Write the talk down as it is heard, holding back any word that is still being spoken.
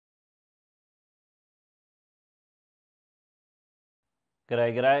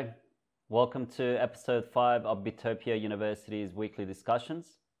G'day, g'day. Welcome to episode 5 of Bittopia University's weekly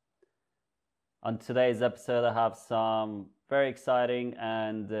discussions. On today's episode, I have some very exciting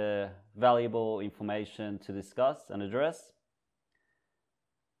and valuable information to discuss and address.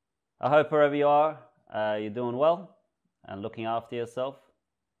 I hope wherever you are, you're doing well and looking after yourself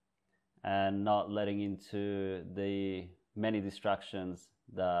and not letting into the many distractions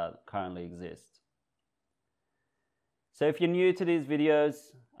that currently exist. So if you're new to these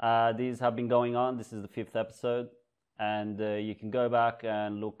videos, these have been going on. This is the 5th episode, and you can go back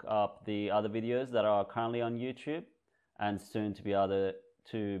and look up the other videos that are currently on YouTube and soon to be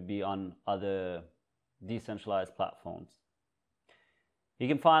on other decentralized platforms. You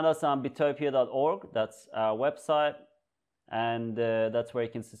can find us on bittopia.org. That's our website, and that's where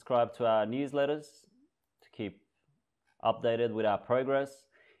you can subscribe to our newsletters to keep updated with our progress.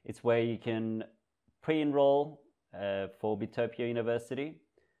 It's where you can pre-enroll for Bittopia University.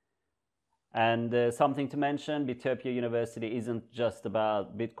 And something to mention, Bittopia University isn't just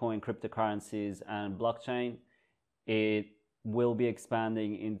about Bitcoin, cryptocurrencies and blockchain. It will be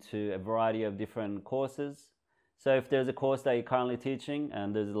expanding into a variety of different courses. So if there's a course that you're currently teaching,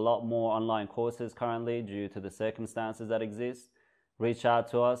 and there's a lot more online courses currently due to the circumstances that exist, reach out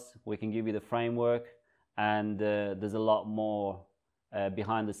to us. We can give you the framework, and there's a lot more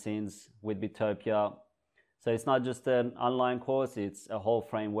behind the scenes with Bittopia. So it's not just an online course, it's a whole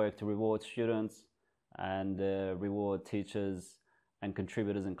framework to reward students and reward teachers and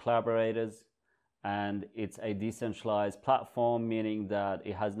contributors and collaborators. And it's a decentralized platform, meaning that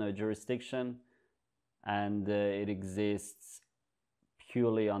it has no jurisdiction, and it exists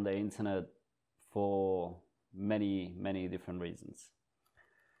purely on the internet for many, many different reasons.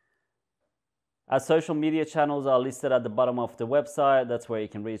 Our social media channels are listed at the bottom of the website. That's where you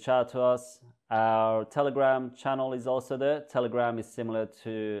can reach out to us. Our Telegram channel is also there. Telegram is similar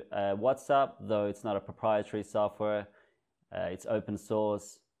to WhatsApp, though it's not a proprietary software. It's open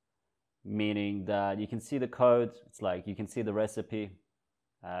source, meaning that you can see the code. It's like you can see the recipe.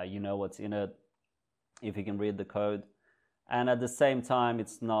 You know what's in it if you can read the code. And at the same time,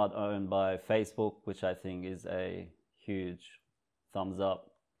 it's not owned by Facebook, which I think is a huge thumbs up.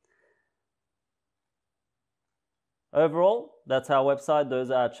 Overall, that's our website. Those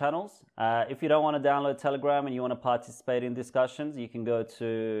are our channels. If you don't want to download Telegram and you want to participate in discussions, you can go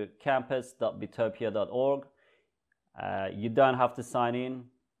to campus.bittopia.org. You don't have to sign in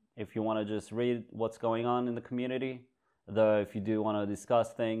if you want to just read what's going on in the community. Though if you do want to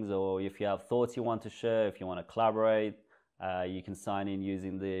discuss things, or if you have thoughts you want to share, if you want to collaborate, you can sign in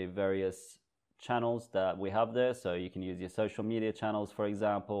using the various channels that we have there. So you can use your social media channels, for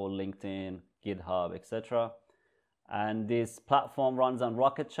example, LinkedIn, GitHub, etc. And this platform runs on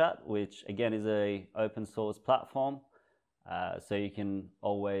Rocket Chat, which again is a open source platform. So you can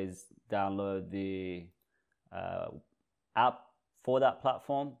always download the app for that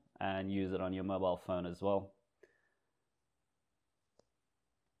platform and use it on your mobile phone as well.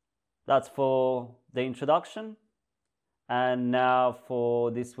 That's for the introduction. And now for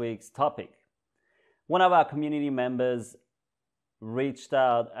this week's topic. One of our community members reached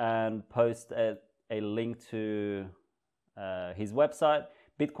out and posted a link to his website,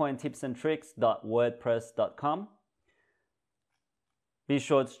 bitcointipsandtricks.wordpress.com. Be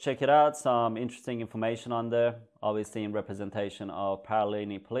sure to check it out. Some interesting information on there, obviously in representation of Parallel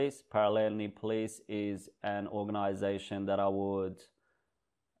Knee Police. Parallel Knee Police is an organization that I would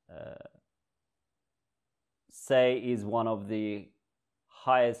say is one of the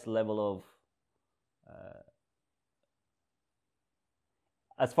highest level of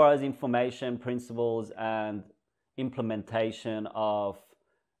as far as information, principles, and implementation of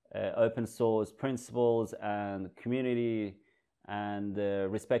open source principles and community and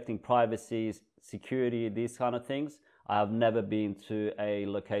respecting privacy, security, these kind of things. I have never been to a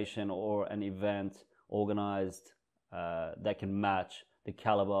location or an event organized that can match the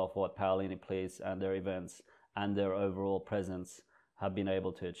caliber of what Parallel Knee Police and their events and their overall presence have been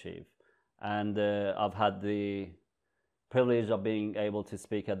able to achieve. And I've had the privilege of being able to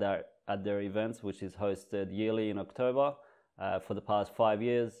speak at their events, which is hosted yearly in October for the past 5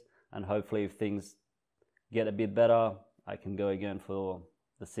 years. And hopefully if things get a bit better, I can go again for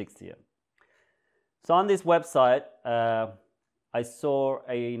the 6th year. So on this website, I saw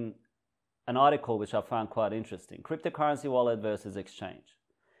an article which I found quite interesting. Cryptocurrency wallet versus exchange.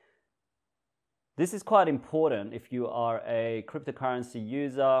 This is quite important if you are a cryptocurrency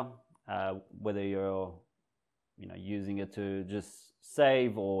user, whether you're using it to just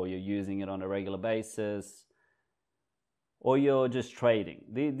save, or you're using it on a regular basis, or you're just trading.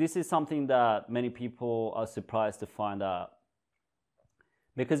 This is something that many people are surprised to find out.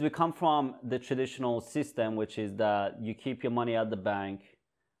 Because we come from the traditional system, which is that you keep your money at the bank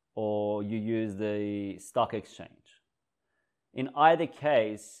or you use the stock exchange. In either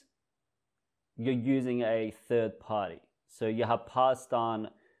case, you're using a third party. So you have passed on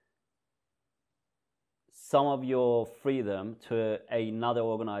some of your freedom to another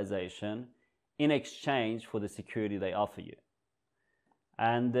organization in exchange for the security they offer you.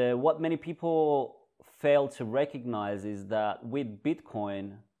 And what many people fail to recognize is that with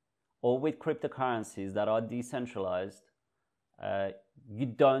Bitcoin or with cryptocurrencies that are decentralized, you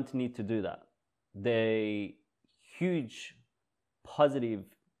don't need to do that. The huge positive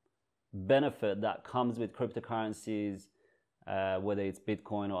benefit that comes with cryptocurrencies, whether it's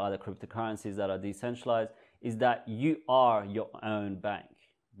Bitcoin or other cryptocurrencies that are decentralized, is that you are your own bank.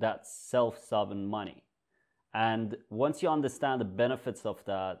 That's self-sovereign money. And once you understand the benefits of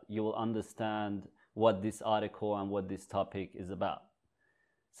that, you will understand what this article and what this topic is about.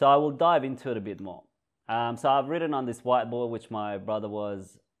 So I will dive into it a bit more. So I've written on this whiteboard, which my brother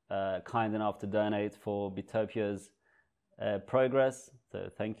was kind enough to donate for Bittopia's progress. So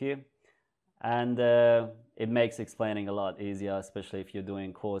thank you. And it makes explaining a lot easier, especially if you're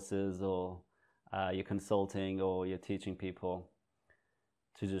doing courses or you're consulting or you're teaching people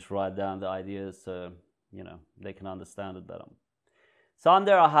to just write down the ideas so they can understand it better. So on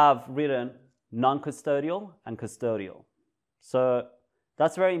there I have written non-custodial and custodial. So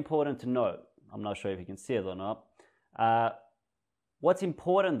that's very important to know. I'm not sure if you can see it or not. What's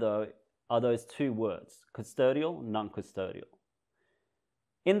important though are those two words, custodial, non-custodial.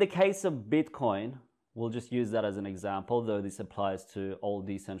 In the case of Bitcoin, we'll just use that as an example, though this applies to all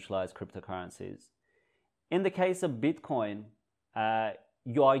decentralized cryptocurrencies. In the case of Bitcoin,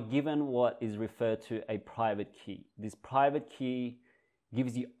 you are given what is referred to a private key. This private key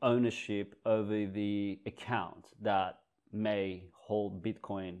gives you ownership over the account that may hold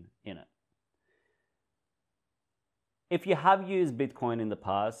Bitcoin in it. If you have used Bitcoin in the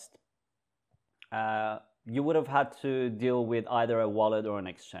past, you would have had to deal with either a wallet or an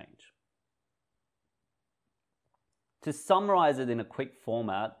exchange. To summarize it in a quick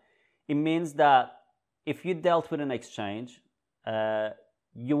format, it means that if you dealt with an exchange,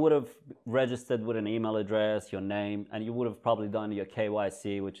 you would have registered with an email address, your name, and you would have probably done your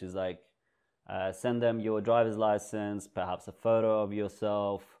KYC, which is like send them your driver's license, perhaps a photo of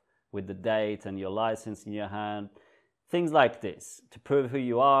yourself with the date and your license in your hand, things like this to prove who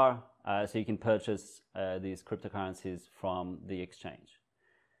you are, so you can purchase these cryptocurrencies from the exchange.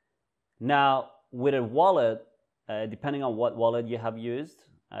 Now, with a wallet, depending on what wallet you have used,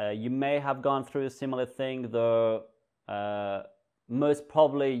 you may have gone through a similar thing, though most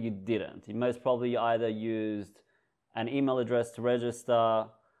probably you didn't. Most probably you either used an email address to register,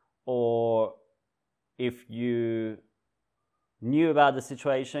 or if you knew about the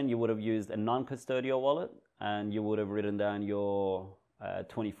situation, you would have used a non-custodial wallet and you would have written down your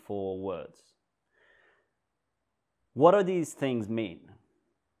 24 words. What do these things mean?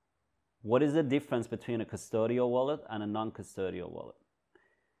 What is the difference between a custodial wallet and a non-custodial wallet?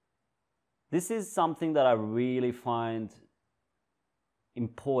 This is something that I really find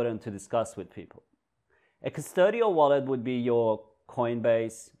important to discuss with people. A custodial wallet would be your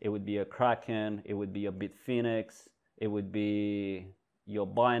Coinbase, it would be a Kraken, it would be a Bitfinex, it would be your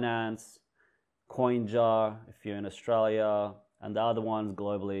Binance, CoinJar if you're in Australia, and the other ones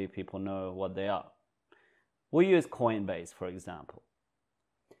globally, people know what they are. We'll use Coinbase, for example.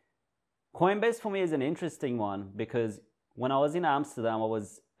 Coinbase for me is an interesting one because when I was in Amsterdam, I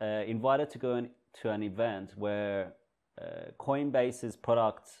was invited to go to an event where Coinbase's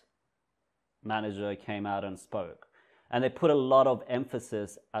product manager came out and spoke. And they put a lot of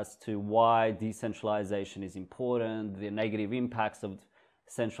emphasis as to why decentralization is important, the negative impacts of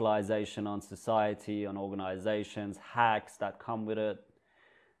centralization on society, on organizations, hacks that come with it.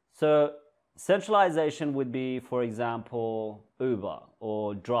 So centralization would be, for example, Uber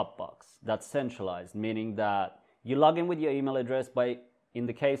or Dropbox. That's centralized, meaning that you log in with your email address, but in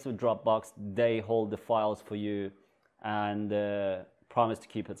the case of Dropbox, they hold the files for you and promise to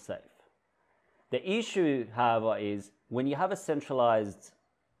keep it safe. The issue, however, is when you have a centralized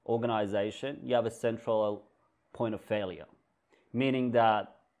organization, you have a central point of failure, meaning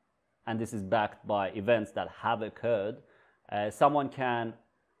that, and this is backed by events that have occurred, someone can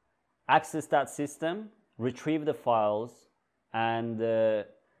access that system, retrieve the files, and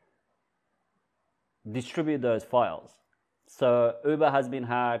distribute those files. So Uber has been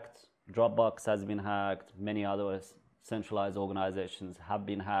hacked, Dropbox has been hacked, many other centralized organizations have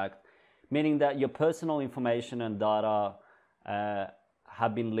been hacked, meaning that your personal information and data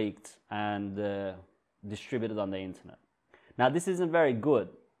have been leaked and distributed on the internet. Now, this isn't very good,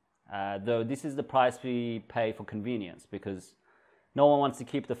 though this is the price we pay for convenience, because no one wants to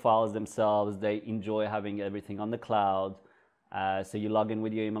keep the files themselves. They enjoy having everything on the cloud. So you log in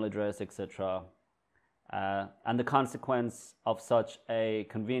with your email address, etc. And the consequence of such a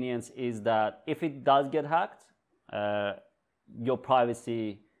convenience is that if it does get hacked, your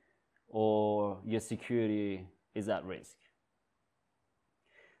privacy or your security is at risk.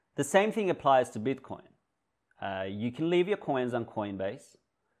 The same thing applies to Bitcoin. You can leave your coins on Coinbase,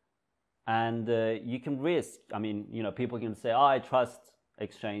 and you can risk, I mean, people can say, oh, I trust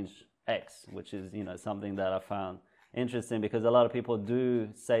exchange X, which is, something that I found interesting, because a lot of people do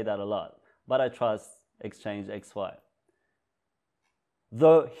say that a lot, but I trust exchange XY.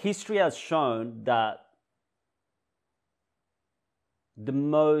 Though history has shown that the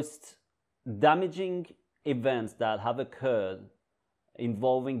most damaging events that have occurred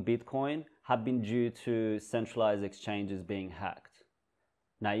involving Bitcoin have been due to centralized exchanges being hacked.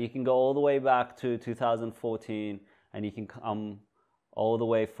 Now, you can go all the way back to 2014, and you can come all the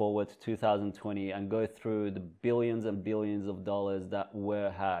way forward to 2020 and go through the billions and billions of dollars that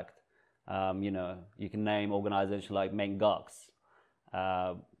were hacked. You can name organizations like Mt. Gox,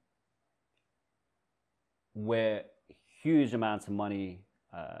 where huge amounts of money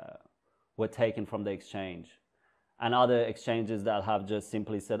were taken from the exchange, and other exchanges that have just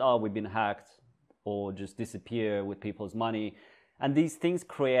simply said, oh, we've been hacked, or just disappear with people's money. And these things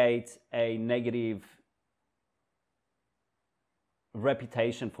create a negative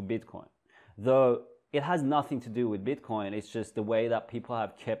reputation for Bitcoin. Though it has nothing to do with Bitcoin, it's just the way that people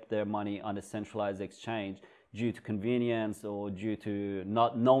have kept their money on a centralized exchange due to convenience or due to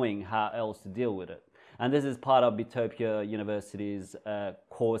not knowing how else to deal with it. And this is part of Bittopia University's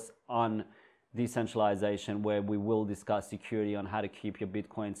course on decentralization, where we will discuss security, on how to keep your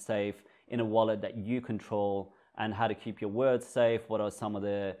Bitcoin safe in a wallet that you control, and how to keep your words safe, what are some of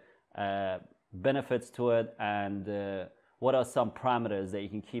the benefits to it, and what are some parameters that you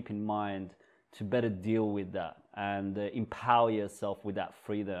can keep in mind to better deal with that and empower yourself with that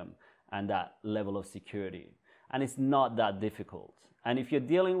freedom and that level of security. And it's not that difficult. And if you're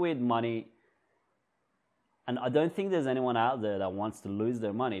dealing with money, and I don't think there's anyone out there that wants to lose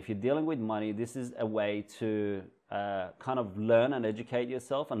their money. If you're dealing with money, this is a way to kind of learn and educate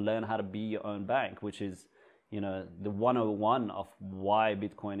yourself and learn how to be your own bank, which is, the 101 of why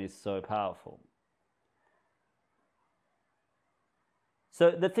Bitcoin is so powerful.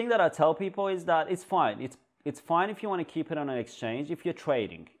 So the thing that I tell people is that it's fine. It's fine if you want to keep it on an exchange. If you're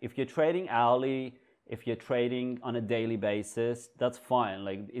trading hourly, if you're trading on a daily basis, that's fine.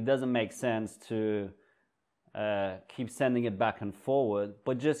 Like, it doesn't make sense to keep sending it back and forward,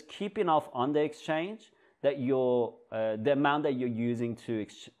 but just keep enough on the exchange that the amount that you're using to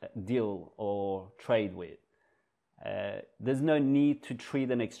deal or trade with. There's no need to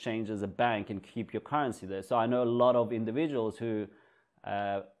treat an exchange as a bank and keep your currency there. So I know a lot of individuals who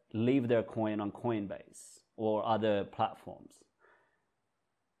leave their coin on Coinbase or other platforms.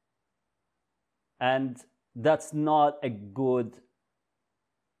 And that's not a good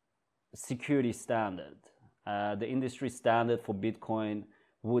security standard. The industry standard for Bitcoin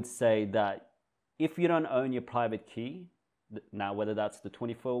would say that if you don't own your private key, now whether that's the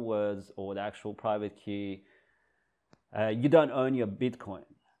 24 words or the actual private key, you don't own your Bitcoin.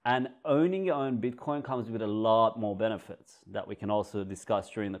 And owning your own Bitcoin comes with a lot more benefits that we can also discuss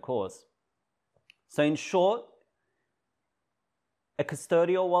during the course. So in short, a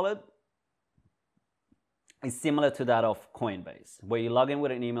custodial wallet is similar to that of Coinbase, where you log in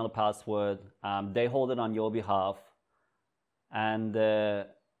with an email password, they hold it on your behalf, and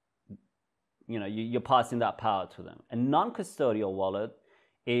you're passing that power to them. A non-custodial wallet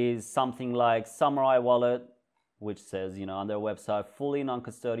is something like Samurai Wallet, which says, on their website, fully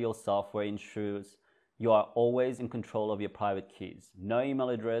non-custodial software ensures you are always in control of your private keys. No email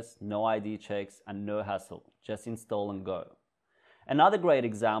address, no ID checks, and no hassle. Just install and go. Another great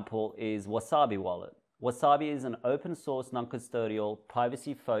example is Wasabi Wallet. Wasabi is an open source, non-custodial,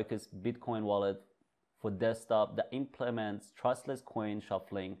 privacy-focused Bitcoin wallet for desktop that implements trustless coin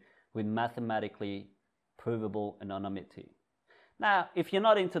shuffling with mathematically provable anonymity. Now, if you're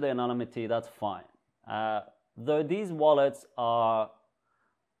not into the anonymity, that's fine. Though these wallets are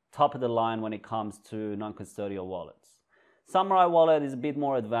top of the line when it comes to non-custodial wallets. Samurai Wallet is a bit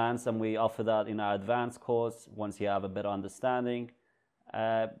more advanced, and we offer that in our advanced course once you have a better understanding.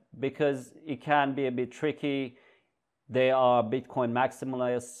 Because it can be a bit tricky. They are Bitcoin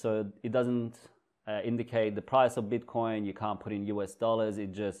maximalists, so it doesn't indicate the price of Bitcoin. You can't put in US dollars.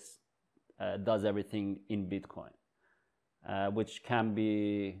 It just does everything in Bitcoin, which can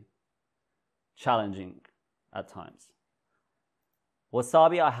be challenging at times.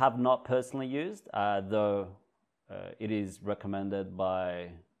 Wasabi I have not personally used, though it is recommended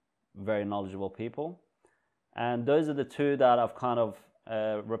by very knowledgeable people. And those are the two that I've kind of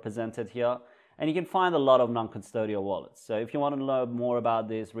represented here. And you can find a lot of non-custodial wallets. So if you want to know more about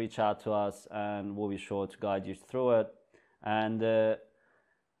this, reach out to us and we'll be sure to guide you through it. And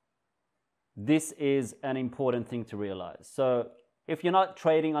this is an important thing to realize. So if you're not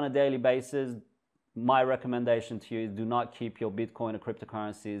trading on a daily basis, my recommendation to you is do not keep your Bitcoin or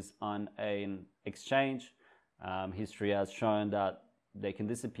cryptocurrencies on an exchange. History has shown that they can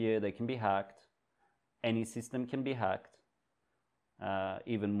disappear, they can be hacked. Any system can be hacked,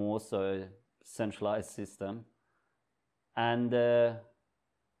 even more so centralized system. And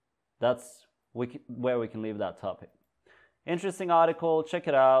that's where we can leave that topic. Interesting article, check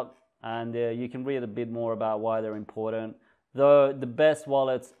it out, and you can read a bit more about why they're important. Though the best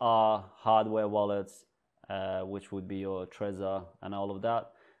wallets are hardware wallets, which would be your Trezor and all of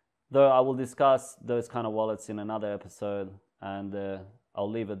that. Though I will discuss those kind of wallets in another episode, and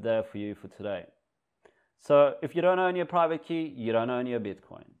I'll leave it there for you for today. So if you don't own your private key, you don't own your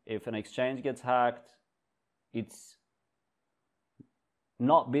Bitcoin. If an exchange gets hacked, it's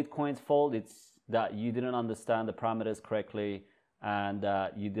not Bitcoin's fault, it's that you didn't understand the parameters correctly and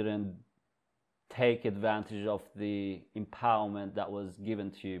that you didn't take advantage of the empowerment that was given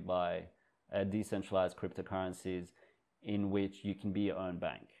to you by decentralized cryptocurrencies in which you can be your own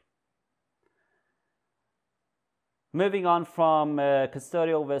bank. Moving on from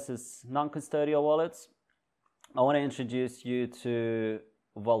custodial versus non-custodial wallets, I want to introduce you to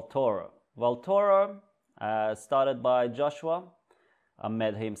Vaultoro. Vaultoro started by Joshua. I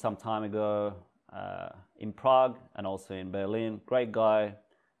met him some time ago in Prague and also in Berlin. Great guy,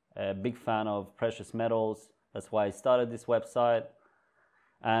 a big fan of precious metals. That's why he started this website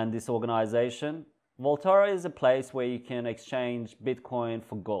and this organization. Vaultoro is a place where you can exchange Bitcoin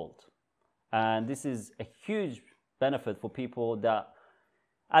for gold. And this is a huge benefit for people that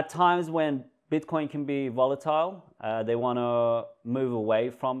at times when Bitcoin can be volatile, they want to move away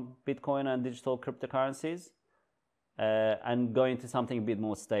from Bitcoin and digital cryptocurrencies and go into something a bit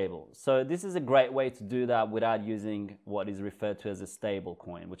more stable. So this is a great way to do that without using what is referred to as a stable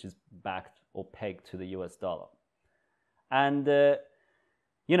coin, which is backed or pegged to the US dollar. And,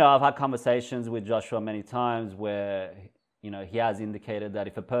 you know, I've had conversations with Joshua many times where, you know, he has indicated that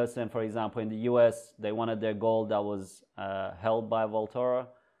if a person, for example, in the US, they wanted their gold that was held by Vaultoro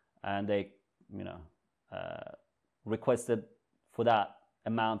and they, you know, requested for that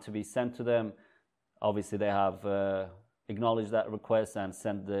amount to be sent to them, obviously they have acknowledged that request and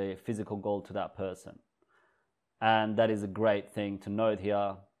sent the physical gold to that person. And that is a great thing to note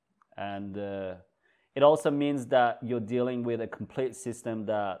here. And it also means that you're dealing with a complete system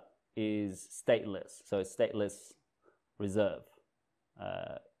that is stateless. So it's stateless reserve.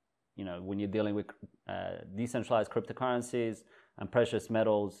 You know, when you're dealing with decentralized cryptocurrencies and precious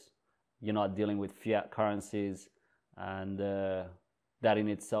metals, you're not dealing with fiat currencies, and that in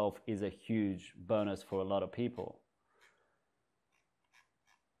itself is a huge bonus for a lot of people.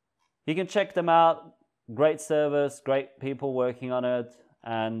 You can check them out. Great service, great people working on it,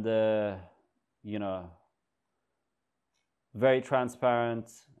 and you know, very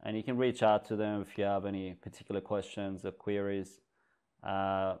transparent, and you can reach out to them if you have any particular questions or queries.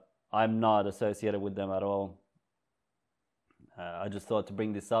 I'm not associated with them at all. I just thought to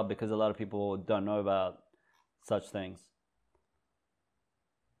bring this up because a lot of people don't know about such things.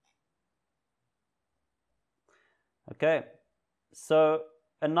 Okay, so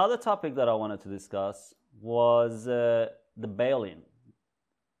another topic that I wanted to discuss was the bail-in.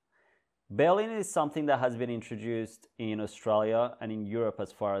 Bail-in is something that has been introduced in Australia and in Europe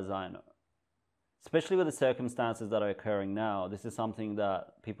as far as I know. Especially with the circumstances that are occurring now, this is something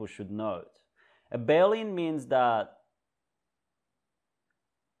that people should note. A bail-in means that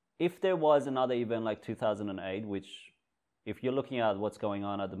if there was another event like 2008, which if you're looking at what's going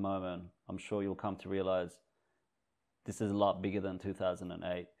on at the moment, I'm sure you'll come to realize this is a lot bigger than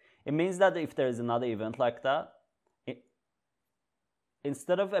 2008. It means that if there is another event like that,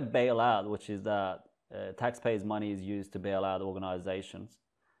 instead of a bailout, which is that taxpayers' money is used to bail out organizations,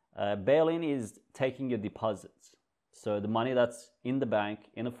 bail-in is taking your deposits. So the money that's in the bank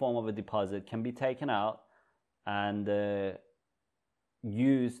in the form of a deposit can be taken out and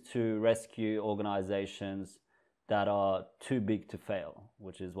used to rescue organizations that are too big to fail,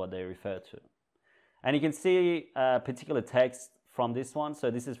 which is what they refer to. And you can see a particular text from this one.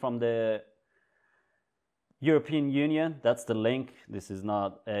 So this is from the European Union. That's the link. This is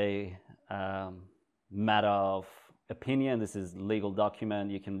not a matter of opinion. This is a legal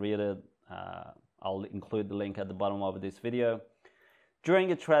document. You can read it. I'll include the link at the bottom of this video.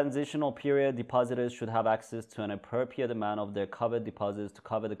 During a transitional period, depositors should have access to an appropriate amount of their covered deposits to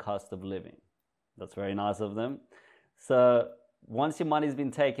cover the cost of living. That's very nice of them. So once your money's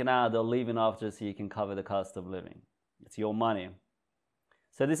been taken out, they'll leave enough just so you can cover the cost of living. It's your money.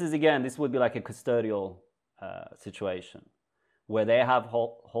 So this would be like a custodial situation where they have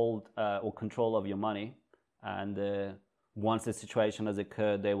hold or control of your money, and once the situation has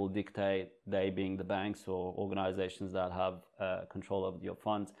occurred, they will dictate, they being the banks or organizations that have control of your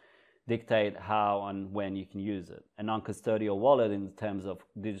funds, dictate how and when you can use it. A non-custodial wallet in terms of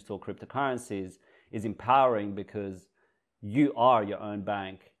digital cryptocurrencies is empowering because you are your own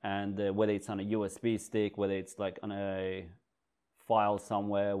bank, and whether it's on a USB stick, whether it's like on a file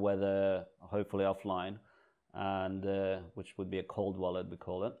somewhere, whether hopefully offline, and which would be a cold wallet, we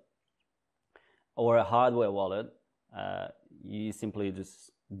call it, or a hardware wallet, you simply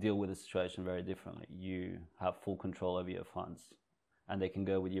just deal with the situation very differently. You have full control over your funds, and they can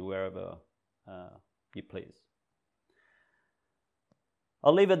go with you wherever you please.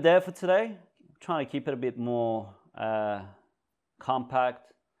 I'll leave it there for today. I'm trying to keep it a bit more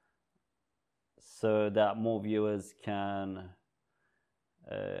compact so that more viewers can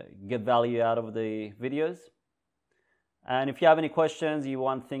get value out of the videos. And if you have any questions, you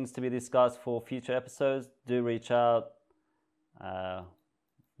want things to be discussed for future episodes, do reach out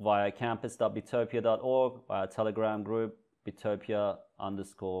via campus.bittopia.org, via Telegram group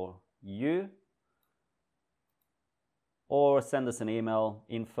Bittopia_U, or send us an email,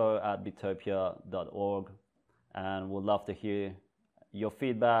 info@bittopia.org, and we'd love to hear your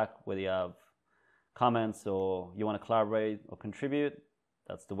feedback, whether you have comments or you want to collaborate or contribute.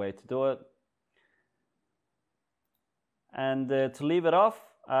 That's the way to do it. And to leave it off,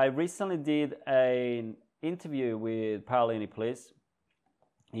 I recently did an interview with Paralini Police.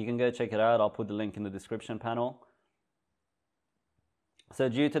 You can go check it out. I'll put the link in the description panel. So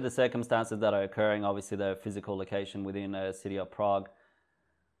due to the circumstances that are occurring, obviously the physical location within the city of Prague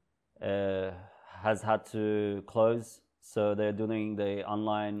has had to close. So they're doing the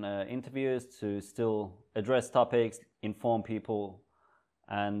online interviews to still address topics, inform people,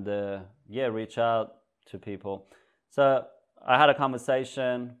 and reach out to people. So I had a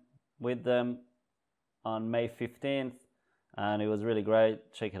conversation with them on May 15th, and it was really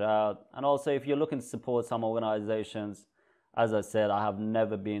great. Check it out. And also, if you're looking to support some organizations, as I said, I have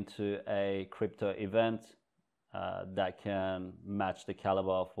never been to a crypto event that can match the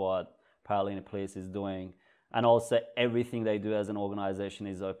caliber of what Paralini Police is doing. And also, everything they do as an organization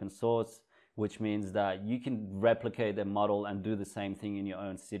is open source, which means that you can replicate their model and do the same thing in your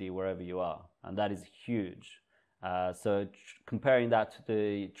own city, wherever you are. And that is huge. So comparing that to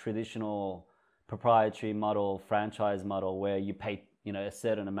the traditional proprietary model, franchise model, where you pay a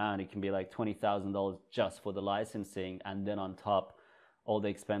certain amount, it can be like $20,000 just for the licensing, and then on top all the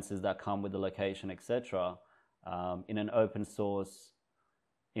expenses that come with the location, etc. In an open source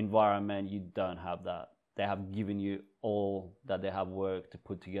environment, you don't have that. They have given you all that they have worked to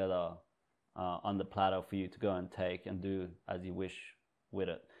put together on the platter for you to go and take and do as you wish with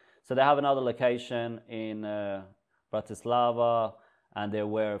it. So they have another location in Bratislava, and there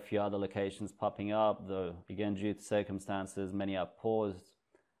were a few other locations popping up, though again due to circumstances many have paused.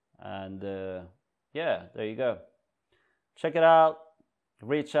 And there you go. Check it out,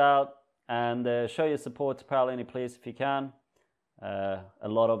 reach out, and show your support to Paralini Police if you can. A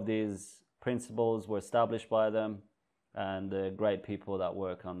lot of these principles were established by them, and great people that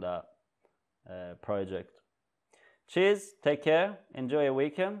work on that project. Cheers, take care, enjoy your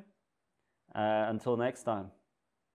weekend. Until next time.